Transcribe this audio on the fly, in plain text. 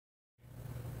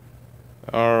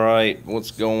Alright,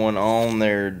 what's going on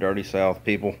there, Dirty South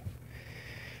people?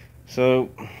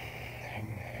 So,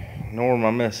 ignore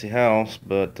my messy house,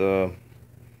 but you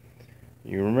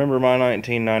remember my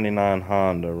 1999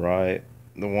 Honda, right?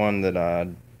 The one that I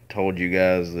told you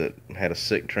guys that had a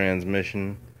sick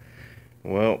transmission?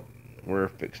 Well, we're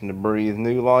fixing to breathe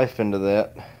new life into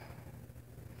that.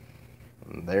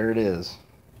 And there it is.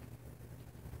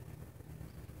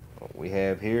 What we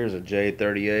have here is a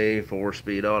J30A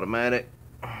 4-speed automatic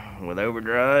with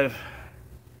overdrive.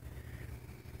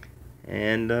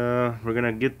 And we're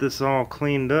gonna get this all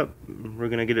cleaned up. We're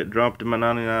gonna get it dropped in my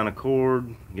 99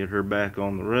 Accord, get her back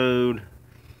on the road.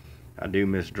 I do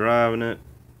miss driving it.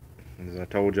 As I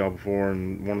told y'all before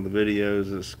in one of the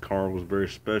videos, this car was very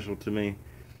special to me.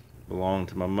 Belonged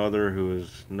to my mother, who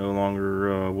is no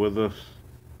longer with us.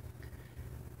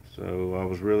 So I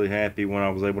was really happy when I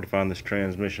was able to find this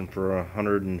transmission for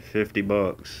 150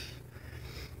 bucks.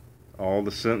 All the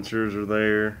sensors are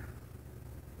there,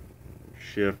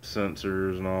 shift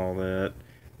sensors and all that.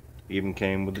 Even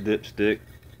came with the dipstick,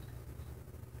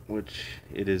 which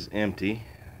it is empty.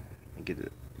 Get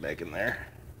it back in there.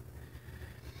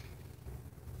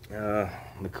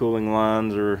 The cooling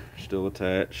lines are still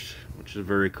attached, which is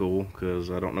very cool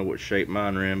because I don't know what shape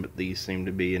mine are in, but these seem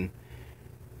to be in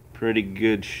pretty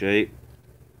good shape.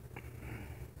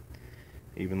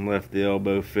 Even left the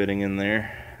elbow fitting in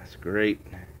there. That's great.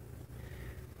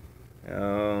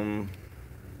 Not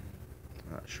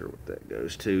sure what that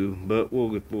goes to, but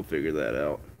we'll figure that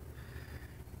out.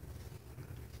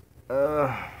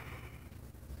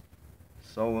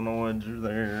 Solenoids are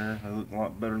there. They look a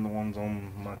lot better than the ones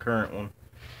on my current one.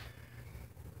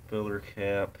 Filler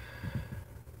cap.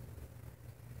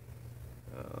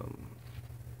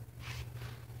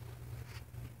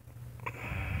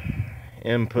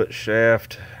 Input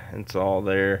shaft. It's all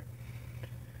there.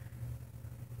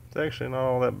 It's actually not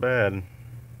all that bad.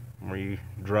 Where you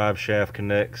drive shaft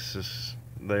connects is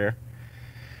there.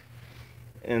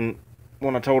 And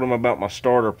when I told him about my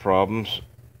starter problems,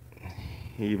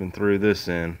 he even threw this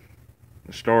in.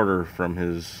 The starter from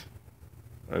his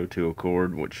 02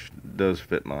 Accord, which does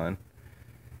fit mine.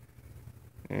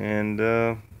 And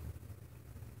I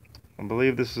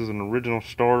believe this is an original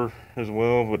starter as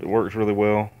well, but it works really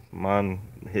well. Mine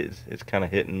it's kind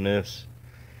of hit and miss.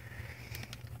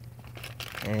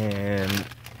 And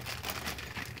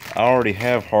I already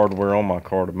have hardware on my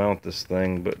car to mount this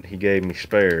thing, but he gave me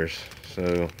spares.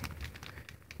 So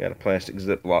got a plastic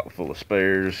Ziploc full of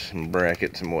spares and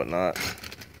brackets and whatnot.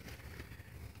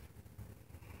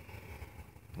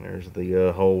 There's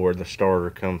the hole where the starter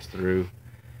comes through.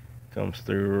 Comes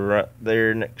through right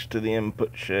there next to the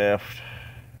input shaft.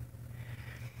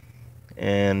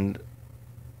 And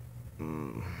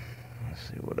let's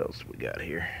see what else we got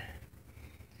here.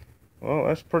 Well,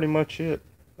 that's pretty much it.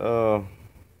 In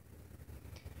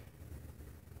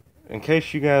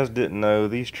case you guys didn't know,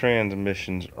 these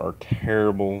transmissions are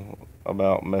terrible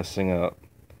about messing up.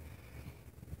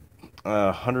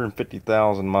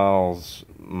 150,000 miles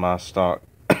my stock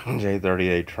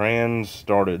J30A trans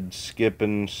started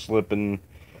skipping, slipping,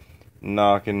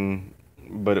 knocking,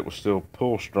 but it was still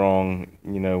pull strong,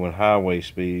 you know, in highway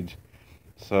speeds.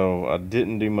 So I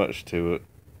didn't do much to it.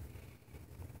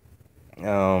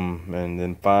 And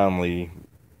then finally,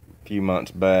 a few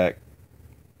months back,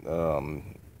 me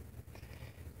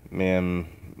and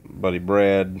buddy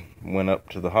Brad went up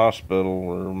to the hospital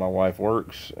where my wife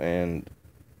works, and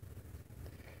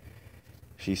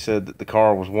she said that the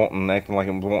car was acting like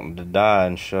it was wanting to die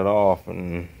and shut off,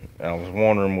 and I was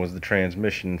wondering, was the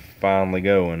transmission finally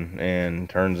going? And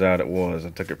turns out it was.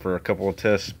 I took it for a couple of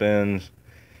test spins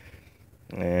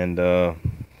and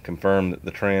confirmed that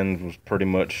the trans was pretty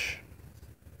much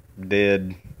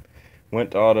dead.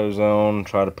 Went to AutoZone,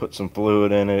 tried to put some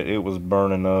fluid in it. It was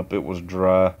burning up. It was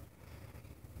dry.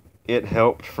 It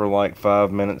helped for like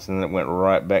 5 minutes, and then it went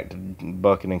right back to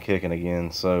bucking and kicking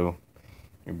again. So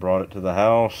we brought it to the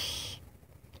house,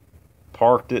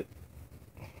 parked it,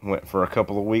 went for a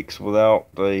couple of weeks without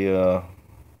a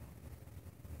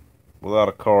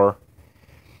car,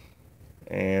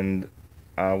 and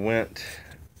I went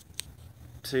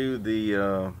to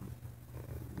the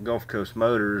Gulf Coast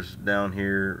Motors down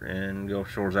here in Gulf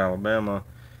Shores, Alabama,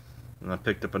 and I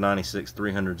picked up a 96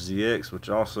 300ZX, which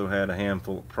also had a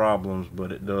handful of problems,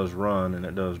 but it does run and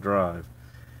it does drive.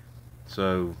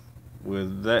 So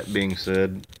with that being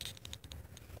said,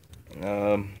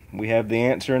 we have the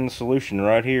answer and the solution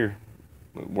right here.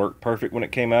 It worked perfect when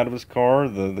it came out of his car.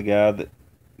 The guy that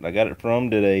I got it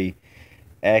from did a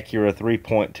Acura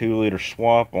 3.2 liter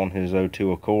swap on his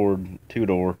 02 Accord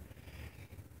 2-door,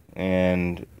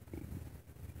 and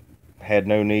had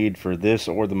no need for this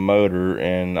or the motor,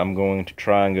 and I'm going to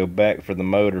try and go back for the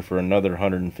motor for another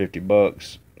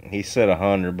 $150. He said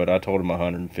 100, but I told him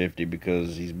 150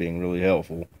 because he's being really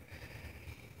helpful.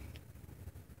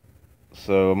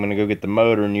 So I'm going to go get the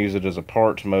motor and use it as a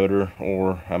parts motor,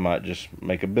 or I might just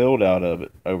make a build out of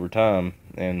it over time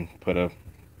and put a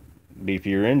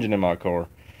beefier engine in my car.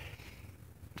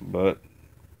 But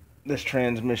this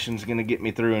transmission's going to get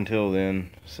me through until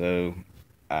then. So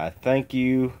I thank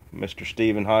you, Mr.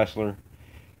 Steven Heisler,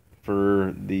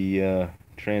 for the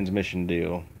transmission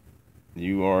deal.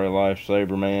 You are a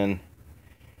lifesaver, man.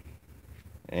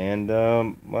 And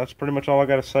that's pretty much all I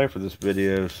got to say for this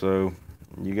video. So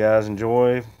you guys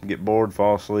enjoy, get bored,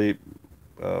 fall asleep,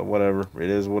 whatever. It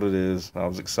is what it is. I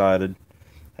was excited.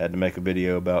 Had to make a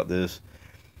video about this.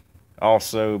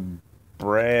 Also,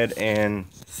 Brad and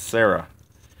Sarah.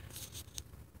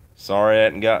 Sorry I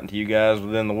hadn't gotten to you guys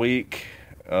within the week.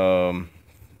 Kind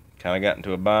of got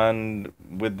into a bind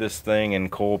with this thing,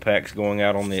 and coil packs going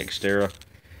out on the Xterra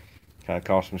kind of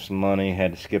cost me some money.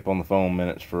 Had to skip on the phone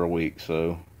minutes for a week,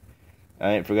 so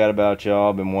I ain't forgot about y'all.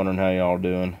 I've been wondering how y'all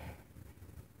doing.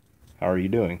 How are you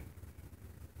doing?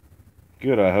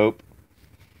 Good, I hope.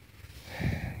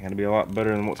 Gotta be a lot better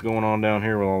than what's going on down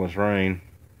here with all this rain.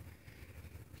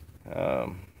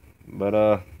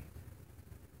 But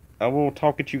I will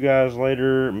talk at you guys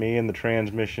later. Me and the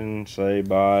transmission say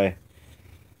bye.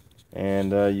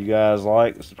 And you guys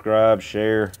like, subscribe,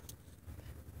 share.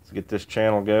 Let's get this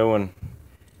channel going.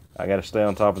 I gotta stay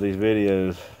on top of these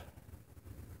videos.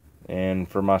 And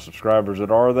for my subscribers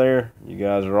that are there, you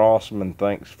guys are awesome, and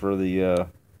thanks for the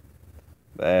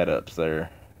add ups there.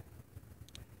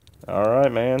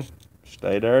 Alright, man.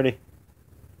 Stay dirty.